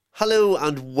Hello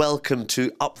and welcome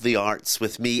to Up the Arts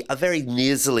with me, a very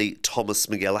nasally Thomas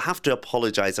McGill. I have to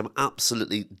apologise, I'm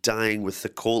absolutely dying with the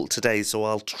cold today, so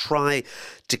I'll try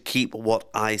to keep what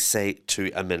I say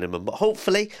to a minimum. But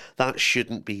hopefully that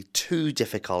shouldn't be too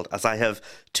difficult, as I have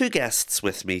two guests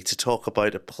with me to talk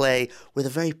about a play with a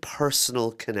very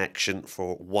personal connection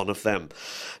for one of them.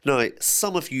 Now,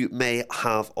 some of you may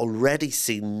have already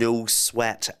seen No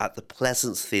Sweat at the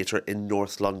Pleasance Theatre in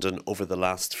North London over the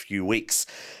last few weeks.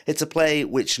 It's a play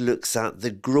which looks at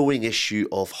the growing issue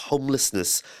of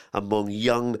homelessness among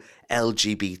young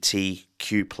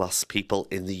LGBTQ plus people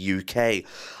in the UK.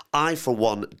 I, for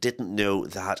one, didn't know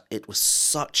that it was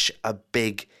such a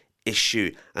big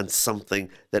issue and something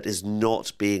that is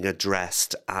not being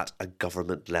addressed at a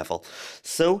government level.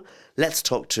 So let's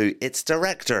talk to its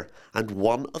director and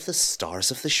one of the stars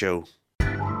of the show.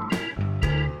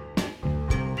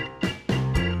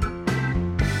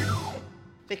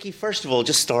 Vicky, first of all,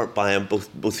 just start by,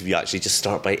 both of you actually, just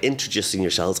start by introducing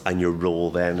yourselves and your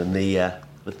role then in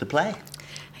with the play.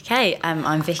 Okay,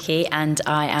 I'm Vicky and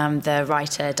I am the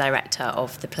writer-director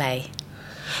of the play.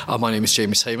 My name is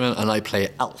James Heyman and I play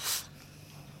Alf.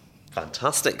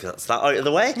 Fantastic, that's that out of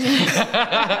the way.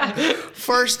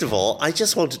 First of all, I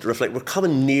just wanted to reflect, we're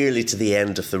coming nearly to the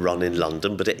end of the run in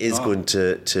London, but it is going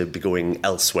to be going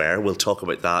elsewhere. We'll talk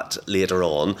about that later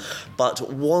on.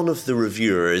 But one of the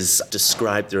reviewers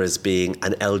described there as being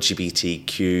an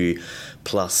LGBTQ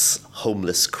plus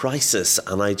homeless crisis,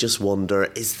 and I just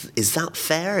wonder, is that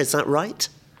fair? Is that right?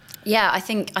 Yeah, I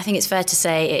think it's fair to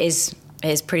say it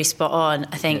is pretty spot on.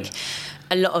 I think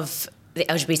a lot of the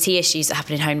LGBT issues that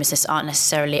happen in homelessness aren't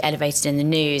necessarily elevated in the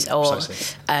news or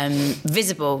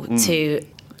visible to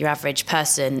your average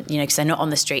person, because they're not on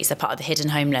the streets, they're part of the hidden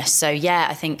homeless. So yeah,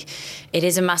 I think it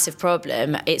is a massive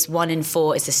problem. It's 1 in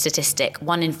 4 is the statistic.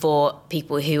 1 in 4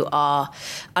 people who are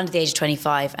under the age of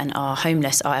 25 and are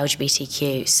homeless are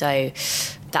LGBTQ. So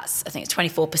that's, I think it's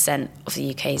 24% of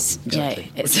the UK's,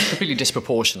 Exactly. It's completely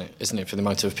disproportionate, isn't it, for the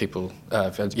amount of people?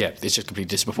 It's just completely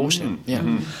disproportionate.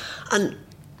 And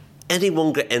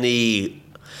anyone got any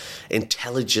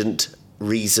intelligent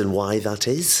reason why that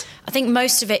is? I think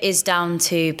most of it is down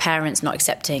to parents not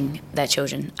accepting their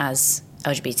children as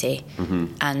LGBT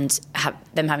and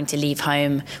them having to leave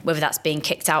home, whether that's being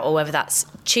kicked out or whether that's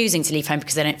choosing to leave home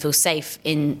because they don't feel safe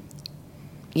in,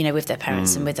 with their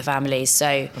parents and with their families. So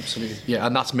absolutely, yeah,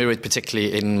 and that's mirrored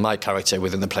particularly in my character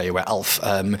within the play, where Alf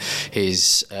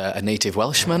is a native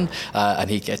Welshman, and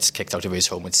he gets kicked out of his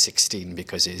home at 16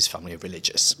 because his family are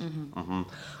religious.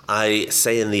 I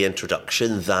say in the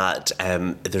introduction that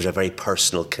there's a very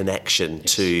personal connection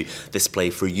to this play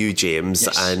for you, James,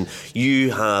 and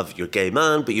you have, you're a gay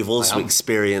man, but you've also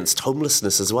experienced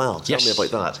homelessness as well. Tell me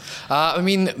about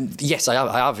that. Yes, I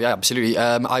have, yeah, absolutely.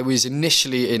 I was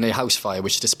initially in a house fire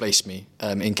which displaced me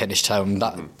in Kentish Town.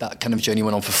 That kind of journey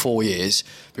went on for 4 years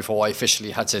before I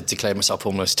officially had to declare myself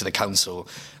homeless to the council.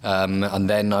 And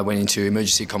then I went into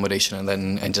emergency accommodation and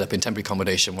then ended up in temporary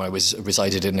accommodation where I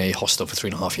resided in a hostel for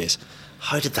 3.5 years.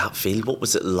 How did that feel? What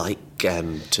was it like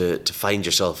to find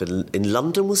yourself in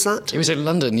London, was that? It was in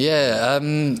London, yeah.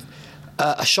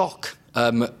 A shock.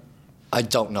 I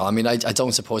don't know. I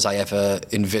don't suppose I ever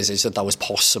envisaged that was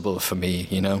possible for me,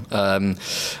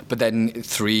 But then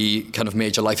 3 kind of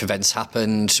major life events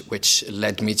happened, which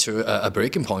led me to a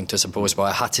breaking point, I suppose, where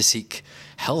I had to seek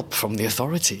help from the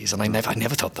authorities, and I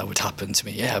never thought that would happen to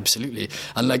me. Yeah, absolutely.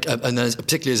 And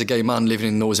particularly as a gay man living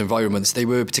in those environments, they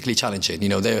were particularly challenging.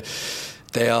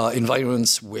 They are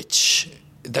environments which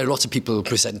there are lots of people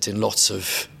presenting lots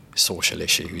of social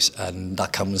issues, and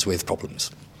that comes with problems.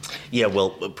 Yeah,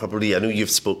 well, probably, I know you've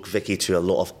spoke, Vicky, to a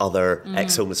lot of other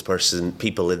ex-homeless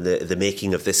people in the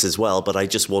making of this as well, but I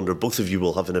just wonder, both of you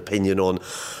will have an opinion on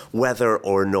whether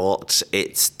or not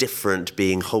it's different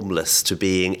being homeless to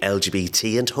being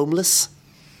LGBT and homeless?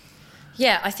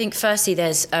 Yeah, I think firstly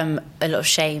there's a lot of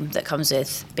shame that comes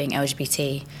with being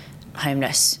LGBT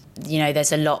homeless.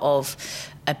 There's a lot of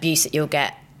abuse that you'll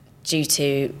get due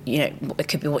to, it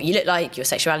could be what you look like, your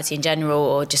sexuality in general,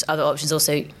 or just other options.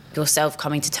 Also, yourself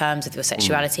coming to terms with your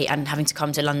sexuality and having to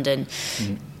come to London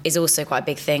is also quite a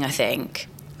big thing, I think.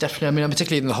 Definitely.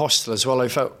 Particularly in the hostel as well, I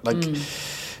felt like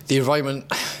the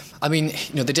environment...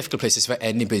 the difficult places for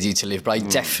anybody to live, but I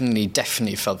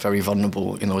definitely felt very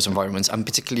vulnerable in those environments, and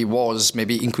particularly was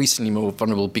maybe increasingly more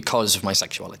vulnerable because of my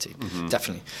sexuality.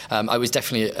 Definitely. I was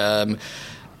definitely...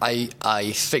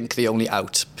 I think the only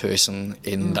out person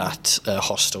in that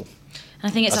hostel. And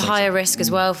I think it's a higher risk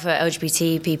as well for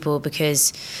LGBT people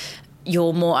because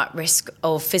you're more at risk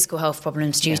of physical health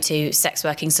problems due to sex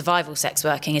working. Survival sex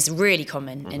working is really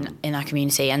common in our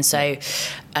community, and so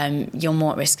you're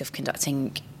more at risk of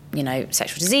conducting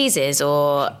sexual diseases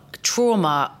or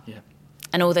trauma,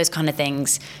 and all those kind of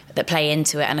things that play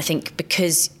into it. And I think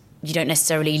because you don't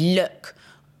necessarily look,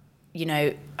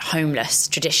 homeless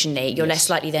traditionally, you're less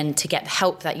likely then to get the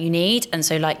help that you need. And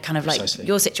so Precisely.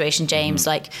 Your situation, James,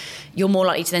 you're more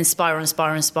likely to then spiral.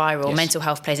 Yes. Mental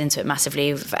health plays into it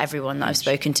massively for everyone that I've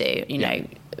spoken to.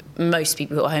 Most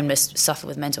people who are homeless suffer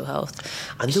with mental health.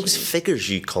 And those figures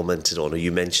you commented on, or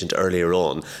you mentioned earlier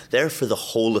on, they're for the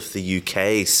whole of the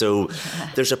UK. So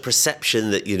there's a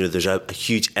perception that, there's a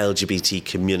huge LGBT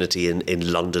community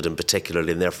in London in particular,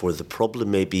 and therefore the problem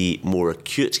may be more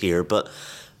acute here. But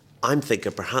I'm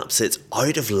thinking perhaps it's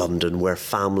out of London where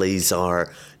families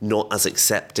are not as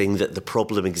accepting that the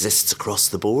problem exists across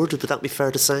the board. Would that be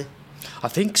fair to say? I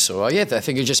think so. I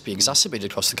think it'd just be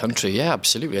exacerbated across the country. Yeah,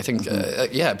 absolutely. I think,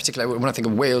 particularly when I think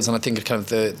of Wales and I think of kind of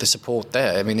the support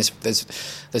there. I mean,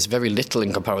 there's very little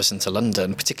in comparison to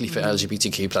London, particularly for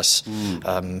LGBTQ plus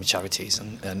charities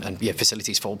and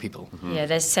facilities for all people. Mm-hmm. Yeah,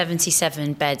 there's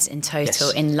 77 beds in total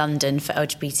in London for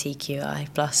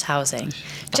LGBTQI plus housing.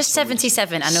 Just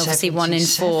 77, and obviously 1 in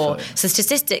 4. So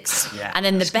statistics, and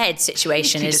then the bed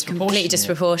situation is completely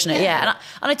disproportionate. Yeah,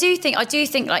 and I do think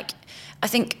I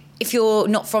think if you're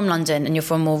not from London and you're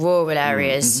from more rural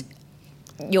areas,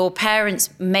 your parents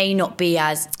may not be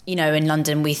as, in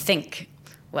London we think,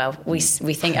 we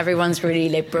think everyone's really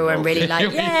liberal and really you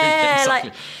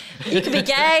can be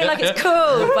gay, it's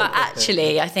cool. But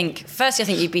actually, I think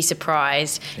you'd be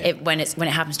surprised when it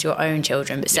happens to your own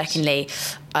children. But secondly,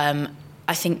 I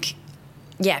think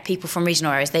people from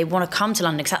regional areas, they want to come to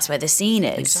London because that's where the scene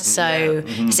is.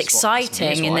 Exactly. So it's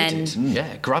exciting. And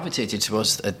then gravitated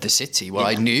towards the city where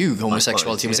I knew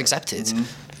homosexuality was accepted.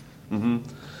 Mm-hmm. Mm-hmm.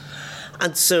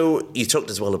 And so you talked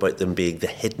as well about them being the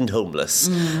hidden homeless.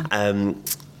 And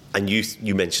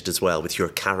you mentioned as well with your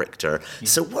character. Yeah.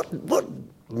 So what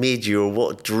made you, or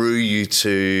what drew you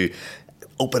to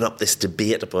open up this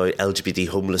debate about LGBT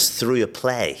homeless through a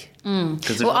play?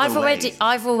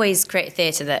 I've always created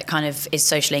theatre that kind of is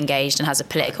socially engaged and has a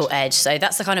political edge. So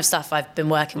that's the kind of stuff I've been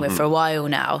working with for a while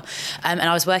now. And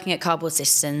I was working at Cardboard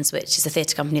Citizens, which is a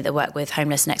theatre company that work with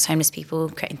homeless and ex-homeless people,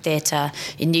 creating theatre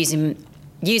and using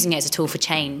it as a tool for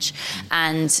change.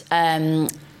 And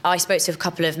I spoke to a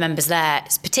couple of members there,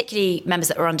 particularly members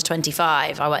that were under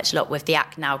 25. I worked a lot with the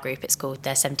Act Now group, it's called.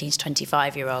 They're 17 to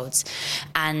 25-year-olds.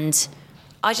 And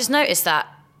I just noticed that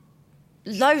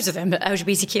loads of them are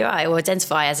LGBTQI or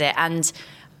identify as it, and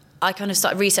I kind of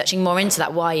started researching more into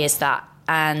that. Why is that?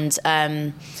 And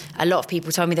a lot of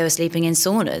people told me they were sleeping in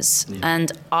saunas,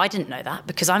 and I didn't know that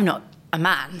because I'm not a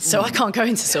man, so I can't go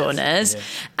into saunas.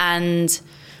 And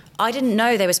I didn't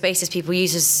know there were spaces people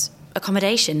use as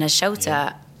accommodation, as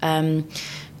shelter. And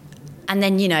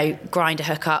then, grinder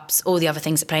hookups, all the other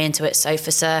things that play into it,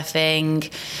 sofa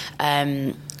surfing,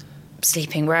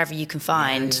 sleeping wherever you can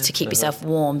find to keep yourself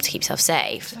warm, to keep yourself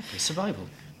safe. Exactly,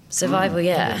 survival.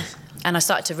 And I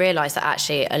started to realise that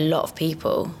actually a lot of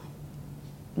people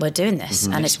were doing this,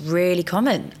 and it's really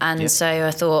common. And so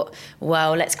I thought,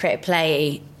 let's create a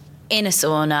play in a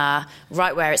sauna,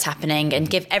 right where it's happening, and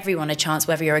give everyone a chance,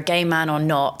 whether you're a gay man or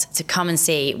not, to come and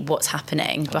see what's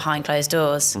happening behind closed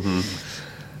doors.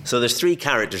 So there's 3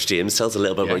 characters, James. Tell us a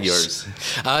little bit about yours.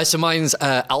 So mine's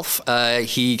Alf.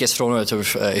 He gets thrown out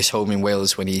of his home in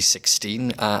Wales when he's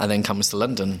 16 and then comes to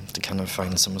London to kind of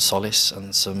find some solace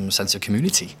and some sense of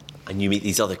community. And you meet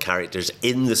these other characters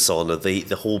in the sauna.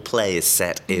 The whole play is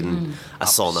set in a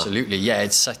sauna. Absolutely,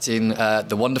 it's set in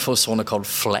the wonderful sauna called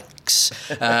Flex.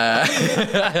 Where did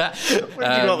you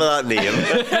come up with that name?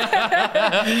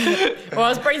 I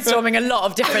was brainstorming a lot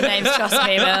of different names, trust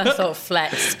me, but I thought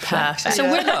Flex, perfect. It's a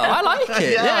winner, I like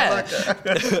it. I like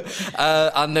it.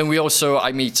 And then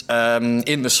I meet,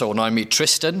 in the sauna, I meet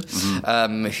Tristan,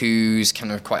 who's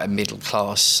kind of quite a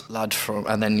middle-class lad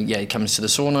and then, he comes to the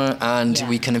sauna, and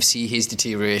we kind of see his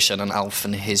deterioration and Alf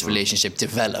and his relationship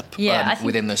develop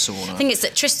within the sauna. I think it's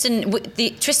that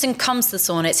Tristan comes to the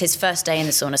sauna, it's his first day in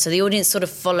the sauna, so the audience sort of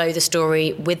follow the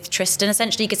story with Tristan,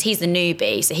 essentially, because he's the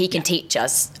newbie, so he can teach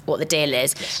us what the deal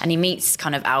is. And he meets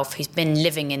kind of Alf, who's been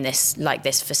living in this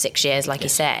for 6 years, like he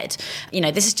said.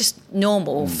 This is just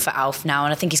normal for Alf now,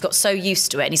 and I think he's got so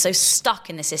used to it, and he's so stuck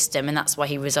in the system, and that's why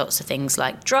he resorts to things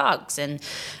like drugs and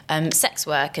sex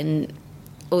work and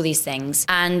all these things.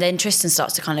 And then Tristan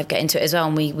starts to kind of get into it as well,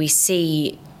 and we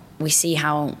see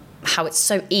how it's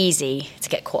so easy to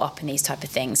get caught up in these type of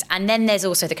things. And then there's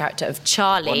also the character of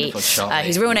Charlie,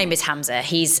 whose real name is Hamza.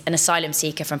 He's an asylum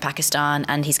seeker from Pakistan,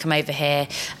 and he's come over here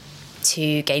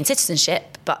to gain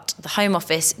citizenship, but the Home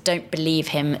Office don't believe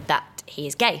him that he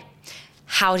is gay.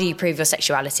 How do you prove your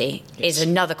sexuality is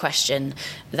another question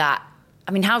that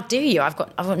I mean, how do you? I've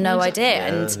got no idea.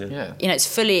 And, you know, it's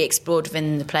fully explored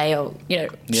within the play. Or, you know,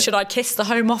 should I kiss the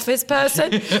Home Office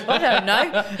person? I don't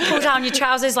know. Pull down your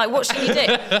trousers, like, what should you do?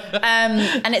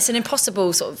 And it's an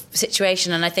impossible sort of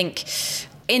situation. And I think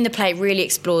in the play it really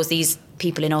explores these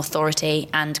people in authority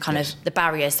and kind of the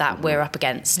barriers that we're up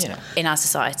against in our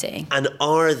society. And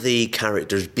are the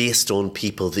characters based on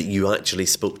people that you actually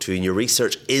spoke to in your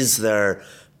research? Is there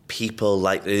people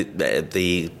like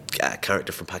the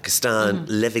character from Pakistan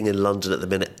living in London at the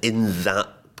minute in that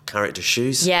character's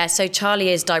shoes? Yeah, so Charlie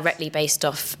is directly based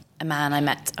off a man I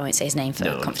met, I won't say his name for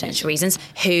confidential reasons,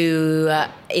 who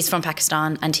is from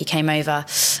Pakistan, and he came over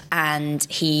and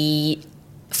he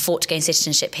fought to gain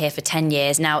citizenship here for 10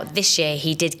 years. Now, this year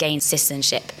he did gain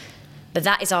citizenship, but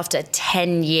that is after a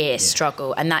 10-year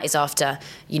struggle, and that is after,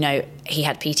 you know, he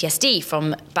had PTSD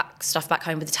from stuff back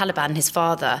home with the Taliban and his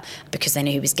father because they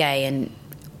knew he was gay,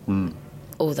 and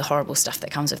all the horrible stuff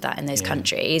that comes with that in those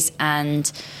countries.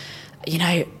 And, you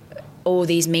know, all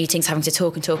these meetings, having to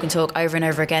talk over and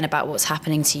over again about what's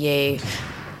happening to you,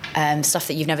 stuff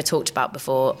that you've never talked about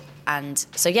before. And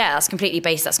so, that's completely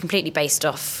based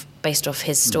off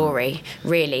his story,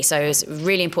 really. So it was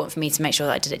really important for me to make sure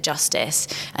that I did it justice.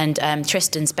 And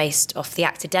Tristan's based off the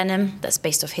actor Denham. That's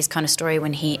based off his kind of story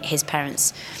when his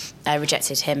parents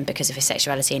rejected him because of his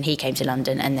sexuality, and he came to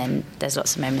London. And then there's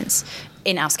lots of moments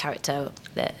in Alf's character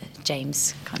that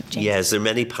James. Yeah, is there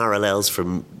many parallels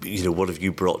from, you know, what have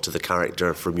you brought to the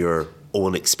character from your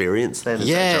own experience then? Is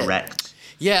that direct?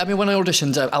 Yeah, I mean, when I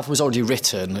auditioned, Alf was already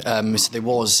written, so there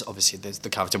was, obviously, the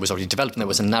character was already developed, and there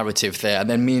was a narrative there. And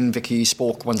then me and Vicky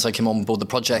spoke once I came on board the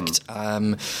project,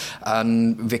 and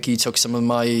Vicky took some of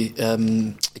my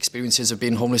experiences of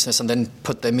being homelessness and then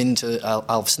put them into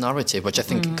Alf's narrative, which I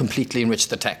think completely enriched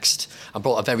the text and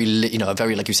brought a very,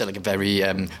 like you said, like a very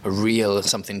a real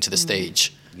something to the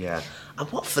stage. Yeah,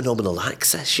 and what phenomenal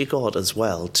access you got as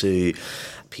well to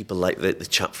people like the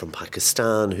chap from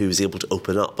Pakistan who was able to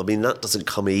open up. I mean, that doesn't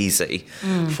come easy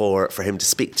for him to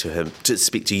speak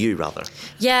to you rather.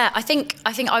 Yeah, I think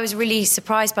I was really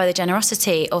surprised by the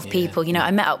generosity of people. You know,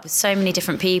 I met up with so many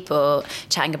different people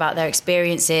chatting about their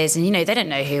experiences, and, you know, they don't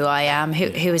know who I am.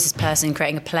 Who is this person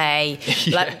creating a play?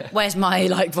 Like, where's my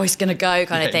voice going to go,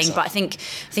 kind of thing. Exactly. But I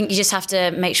think you just have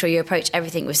to make sure you approach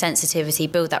everything with sensitivity,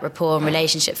 build that rapport and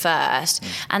relationship first,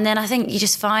 and then I think you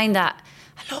just find that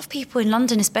a lot of people in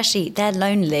London especially, they're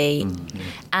lonely,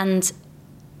 and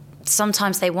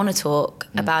sometimes they want to talk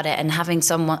about it, and having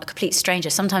someone, a complete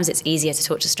stranger, sometimes it's easier to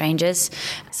talk to strangers.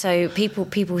 So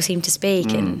people seem to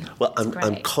speak. And well,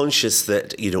 I'm conscious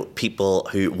that, you know, people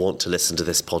who want to listen to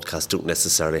this podcast don't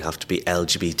necessarily have to be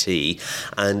LGBT,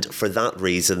 and for that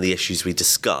reason the issues we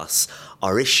discuss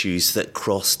are issues that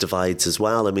cross divides as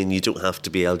well. I mean, you don't have to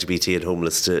be LGBT and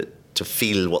homeless to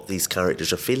feel what these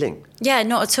characters are feeling. Yeah,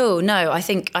 not at all. No, I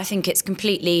think it's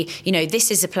completely, you know, this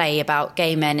is a play about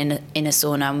gay men in a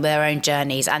sauna and their own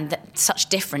journeys, and such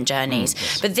different journeys.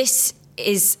 Yes. But this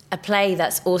is a play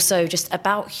that's also just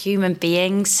about human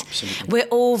beings. Absolutely. We're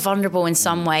all vulnerable in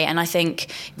some way, and I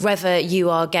think whether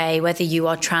you are gay, whether you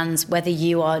are trans, whether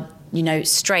you are, you know,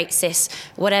 straight, cis,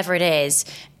 whatever it is,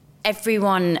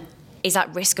 everyone is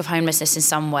at risk of homelessness in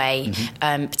some way,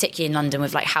 particularly in London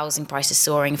with like housing prices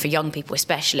soaring for young people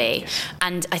especially.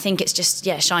 And I think it's just,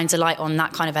 shines a light on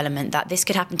that kind of element, that this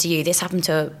could happen to you. This happened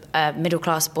to a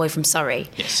middle-class boy from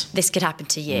Surrey. Yes. This could happen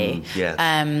to you.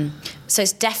 So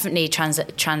it's definitely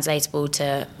translatable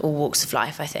to all walks of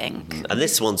life, I think. And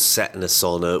this one's set in a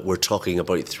sauna. We're talking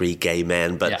about 3 gay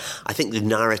men, but I think the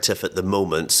narrative at the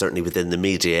moment, certainly within the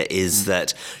media, is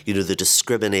that, you know, the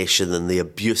discrimination and the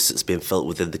abuse that's being felt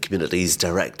within the community is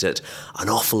directed an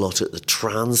awful lot at the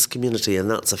trans community, and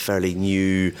that's a fairly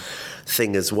new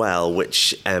thing as well,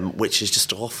 which is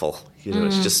just awful. You know,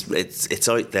 it's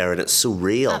out there and it's so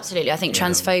real. Absolutely. I think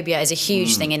transphobia is a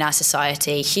huge thing in our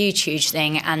society, huge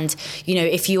thing. And, you know,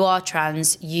 if you are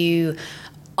trans, you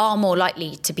are more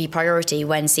likely to be priority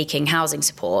when seeking housing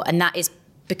support. And that is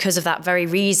because of that very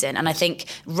reason. And I think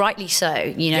rightly so,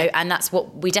 you know, and that's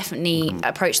what we definitely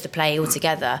approach the play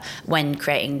altogether when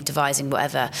devising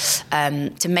whatever,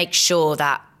 to make sure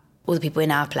that all the people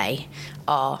in our play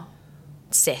are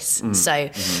cis. So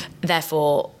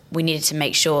therefore we needed to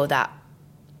make sure that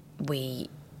we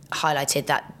highlighted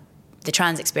that the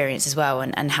trans experience as well,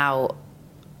 and how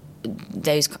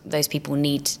those people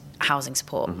need housing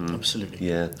support. Absolutely.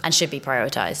 Yeah. And should be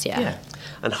prioritised,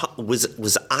 And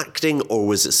was acting, or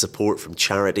was it support from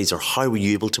charities, or how were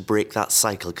you able to break that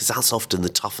cycle? Because that's often the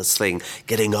toughest thing,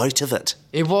 getting out of it.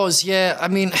 It was, I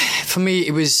mean, for me,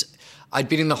 it was, I'd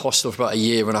been in the hostel for about 1.5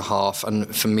 years,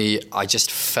 and for me, I just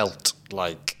felt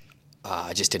like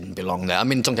I just didn't belong there. I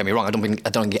mean, don't get me wrong, I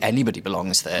don't think anybody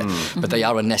belongs there, but they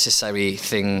are a necessary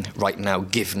thing right now,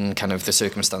 given kind of the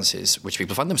circumstances which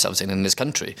people find themselves in this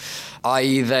country.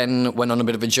 I then went on a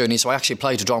bit of a journey, so I actually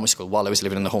applied to drama school while I was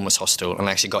living in the homeless hostel, and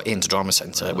I actually got into drama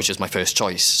centre, which was my first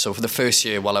choice. So for the first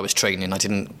year while I was training, I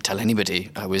didn't tell anybody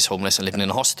I was homeless and living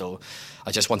in a hostel.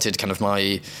 I just wanted kind of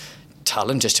my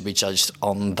talent just to be judged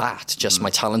on that, just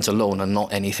my talent alone and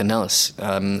not anything else.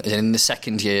 And in the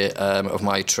second year of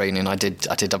my training, I did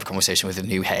have a conversation with a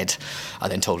new head. I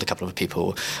then told a couple of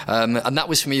people, and that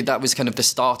was for me. That was kind of the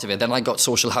start of it. Then I got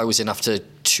social housing after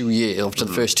 2 years, after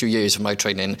the first 2 years of my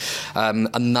training,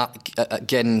 and that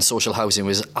again, social housing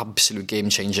was absolute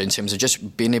game changer in terms of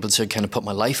just being able to kind of put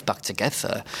my life back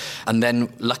together. And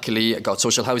then luckily I got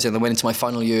social housing. Then went into my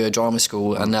final year of drama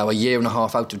school, and now a year and a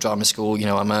half out of drama school, you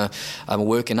know, I'm a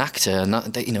working actor, and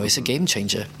that, you know, it's a game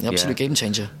changer, an absolute game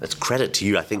changer. That's credit to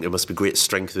you. I think there must be great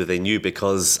strength within you,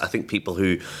 because I think people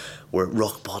who were at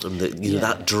rock bottom, that you know,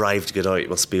 that drive to get out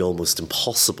must be almost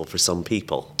impossible for some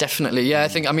people. Definitely, yeah.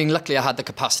 I mean, luckily I had the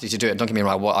capacity to do it. Don't get me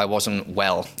wrong, I wasn't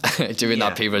well during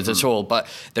that period at all, but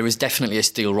there was definitely a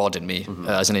steel rod in me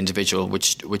as an individual,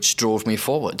 which drove me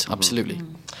forward. Absolutely.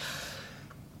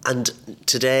 And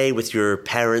today, with your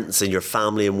parents and your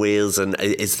family in Wales, and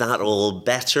is that all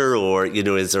better, or you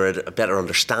know, is there a better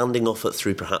understanding of it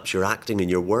through perhaps your acting and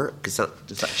your work? Does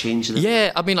that change?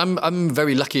 Yeah, I mean, I'm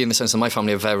very lucky in the sense that my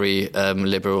family are very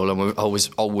liberal and have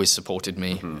always supported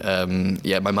me.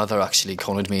 Yeah, my mother actually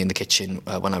cornered me in the kitchen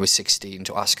when I was 16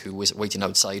 to ask who was waiting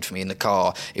outside for me in the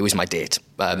car. It was my date,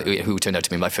 who turned out to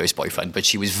be my first boyfriend. But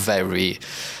she was very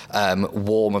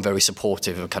warm and very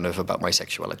supportive of kind of about my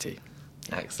sexuality.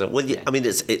 Excellent. Well, I mean,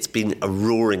 it's been a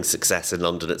roaring success in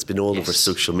London. It's been all over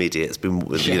social media. It's been,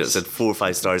 you know, it's had 4 or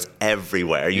 5 stars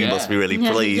everywhere. You must be really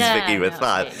pleased, Vicky, with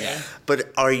that. Yeah.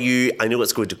 But I know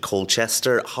it's going to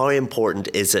Colchester. How important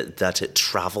is it that it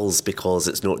travels, because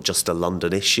it's not just a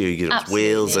London issue, you know, it's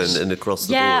Wales and across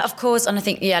the board? Yeah, of course. And I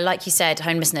think, like you said,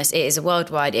 homelessness, it is a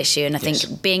worldwide issue. And I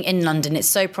think being in London, it's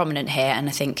so prominent here. And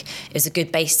I think it's a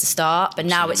good base to start. But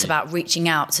now it's about reaching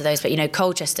out to those. But, you know,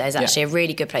 Colchester is actually a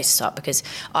really good place to start, because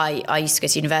I used to go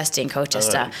to university in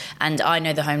Colchester, and I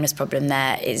know the homeless problem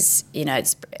there is, you know,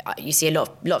 you see a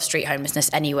lot of street homelessness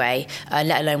anyway,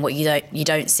 let alone what you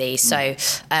don't see. So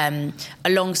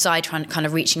alongside kind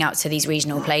of reaching out to these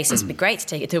regional places, it'd be great to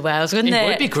take it to Wales, wouldn't it? It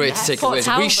would be great to take it to Wales.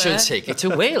 We should take it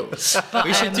to Wales.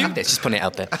 We should do this. Just put it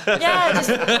out there.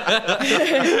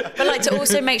 Yeah, but like to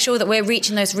also make sure that we're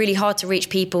reaching those really hard to reach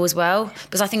people as well,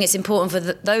 because I think it's important for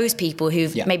those people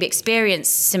who've maybe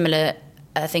experienced similar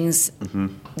things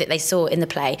that they saw in the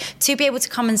play, to be able to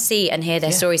come and see and hear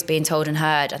their stories being told and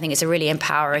heard. I think it's a really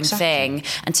empowering thing,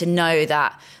 and to know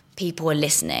that people are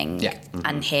listening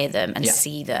and hear them and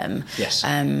see them.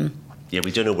 Yeah,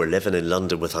 we don't know we're living in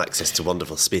London with access to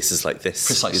wonderful spaces like this.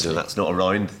 Precisely. You know, that's not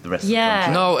around the rest of the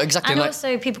country. No, exactly. And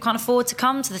also people can't afford to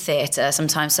come to the theatre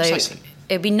sometimes, so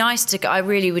it'd be nice to. I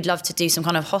really would love to do some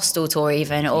kind of hostel tour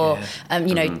even, or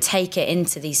you know, take it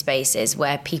into these spaces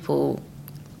where people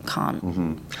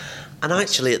can't. And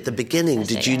actually, at the beginning,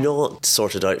 did you not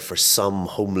sort it out for some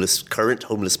current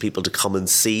homeless people to come and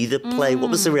see the play?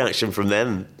 What was the reaction from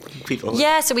them? People?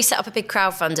 Yeah, so we set up a big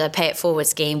crowdfunder, Pay It Forward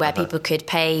scheme, where people could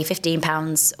pay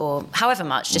 £15 or however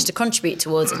much just to contribute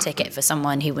towards a ticket for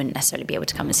someone who wouldn't necessarily be able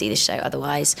to come and see the show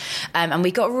otherwise. And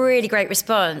we got a really great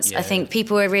response. I think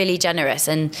people were really generous,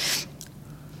 and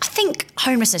I think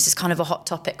homelessness is kind of a hot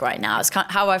topic right now. It's kind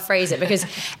of how I phrase it, because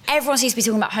everyone seems to be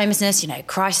talking about homelessness, you know,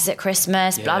 crisis at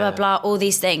Christmas, blah, blah, blah, all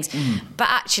these things. But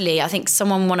actually, I think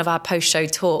one of our post-show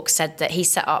talks said that he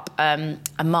set up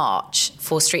a march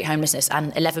for street homelessness,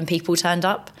 and 11 people turned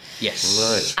up.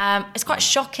 Yes. Right. It's quite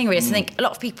shocking, really. So I think a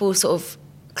lot of people sort of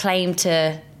claim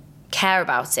to care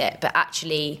about it, but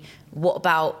actually, what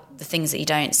about the things that you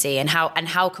don't see, and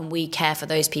how can we care for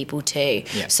those people too?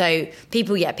 So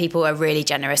people are really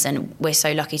generous, and we're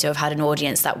so lucky to have had an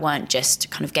audience that weren't just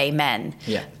kind of gay men.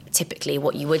 Typically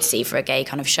what you would see for a gay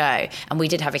kind of show. And we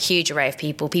did have a huge array of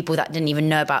people that didn't even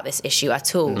know about this issue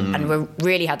at all, and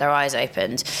really had their eyes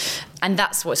opened. And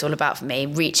that's what it's all about for me,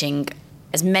 reaching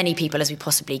as many people as we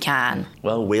possibly can.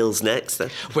 Well, Wales next then.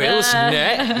 Wales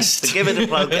next. To give it a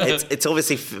plug, it's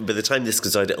obviously, by the time this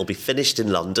goes out, it'll be finished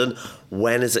in London.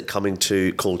 When is it coming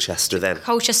to Colchester then?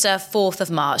 Colchester, 4th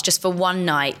of March, just for one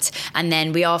night. And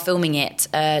then we are filming it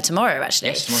tomorrow, actually.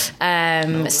 Yes,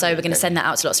 tomorrow. So we're going to send that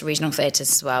out to lots of regional theatres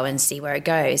as well and see where it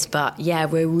goes. But yeah,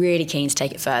 we're really keen to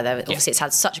take it further. Obviously, it's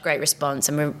had such a great response,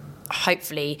 and we're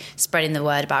hopefully spreading the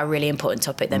word about a really important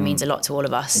topic that means a lot to all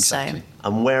of us. Exactly. So.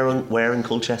 And where in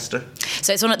Colchester?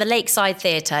 So it's on at the Lakeside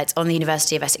Theatre. It's on the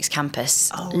University of Essex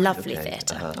campus. Oh, Lovely okay.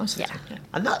 theatre. Yeah.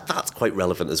 And that's quite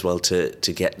relevant as well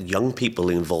to get young people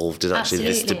involved in actually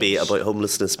this Absolutely. debate about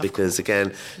homelessness, because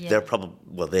again, they're probably,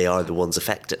 they are the ones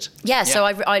affected. Yeah, so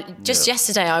I just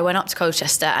yesterday I went up to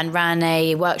Colchester and ran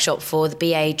a workshop for the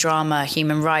BA Drama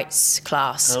Human Rights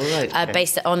class,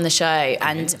 based on the show,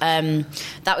 and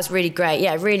that was really great.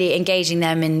 Yeah, really engaging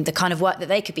them in the kind of work that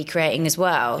they could be creating as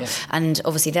well. Yeah. And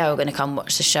obviously they're all going to come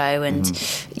watch the show, and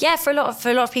for a lot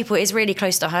of people it's really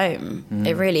close to home.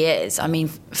 It really is. I mean,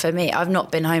 for me, I've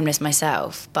not been homeless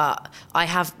myself, but I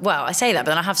have. Well, I say that,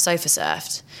 but then I have sofa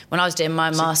surfed when I was doing my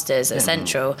masters at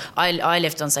Central. I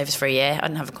lived on sofas for a year. I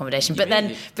didn't have accommodation,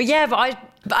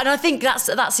 and I think that's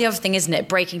the other thing, isn't it?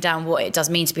 Breaking down what it does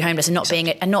mean to be homeless,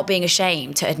 and not being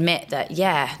ashamed to admit that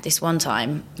this one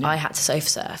time I had to sofa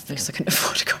surf because I couldn't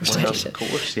afford accommodation. Well,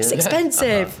 of course, yeah. It's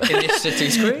expensive. In this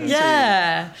city's crazy.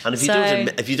 Yeah. And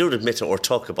if you don't admit it or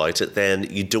talk about it, then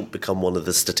you don't become one of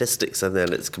the statistics, and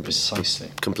then it's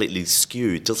completely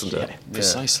skewed, doesn't it?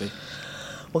 Precisely.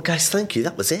 Well, guys, thank you.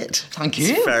 That was it. Thank you.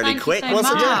 It's fairly quick,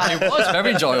 wasn't it? Yeah, it was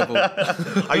very enjoyable.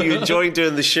 Are you enjoying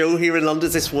doing the show here in London?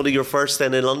 Is this one of your first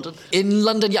then in London? In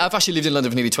London, yeah. I've actually lived in London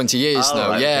for nearly 20 years now.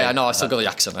 Right, yeah, okay. I know. I still got the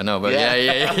accent, I know. But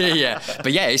yeah.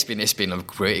 But yeah, it's been a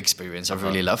great experience. I've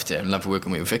really loved it and loved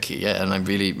working with Vicky, and I'm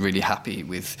really, really happy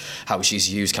with how she's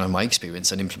used kind of my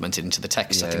experience and implemented it into the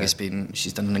text. I think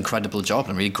she's done an incredible job,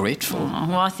 and I'm really grateful.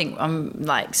 Well, I think I'm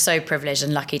so privileged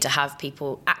and lucky to have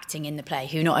people acting in the play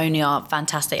who not only are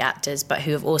fantastic actors, but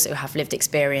who also have lived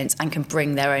experience and can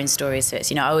bring their own stories to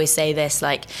it. I always say this,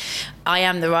 I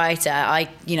am the writer, I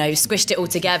squished it all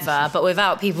together, but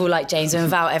without people like James and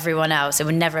without everyone else, it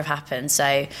would never have happened. So,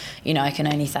 I can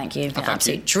only thank you. It's an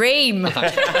absolute dream.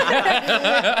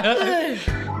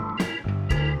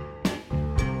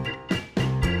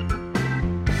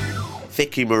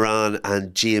 Vicky Moran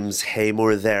and James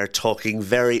Haymore there talking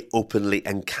very openly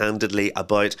and candidly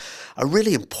about a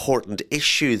really important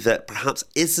issue that perhaps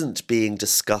isn't being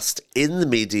discussed in the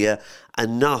media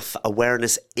enough.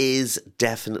 Awareness is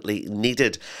definitely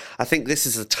needed. I think this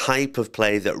is a type of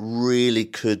play that really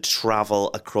could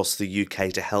travel across the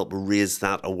UK to help raise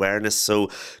that awareness. So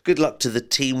good luck to the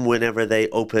team whenever they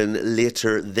open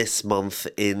later this month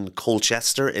in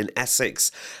Colchester in Essex,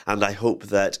 and I hope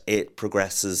that it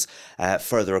progresses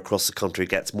further across the country,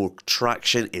 gets more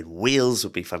traction in Wales.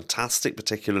 Would be fantastic,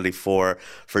 particularly for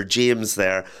James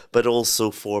there, but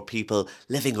also for people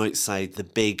living outside the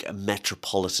big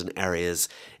metropolitan areas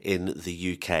in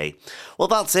the UK. Well,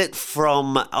 that's it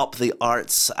from Up the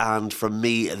Arts and from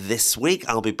me this week.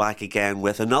 I'll be back again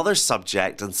with another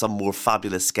subject and some more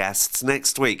fabulous guests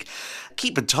next week.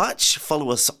 Keep in touch,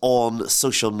 follow us on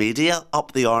social media,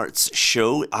 Up the Arts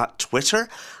Show at Twitter,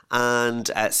 and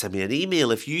send me an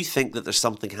email if you think that there's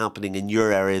something happening in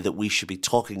your area that we should be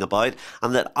talking about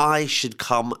and that I should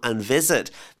come and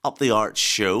visit.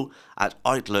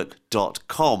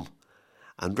 uptheartsshow@outlook.com.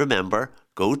 And remember,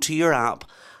 go to your app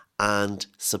and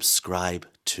subscribe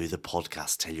to the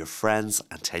podcast. Tell your friends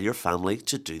and tell your family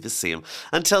to do the same.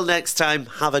 Until next time,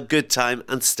 have a good time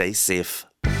and stay safe.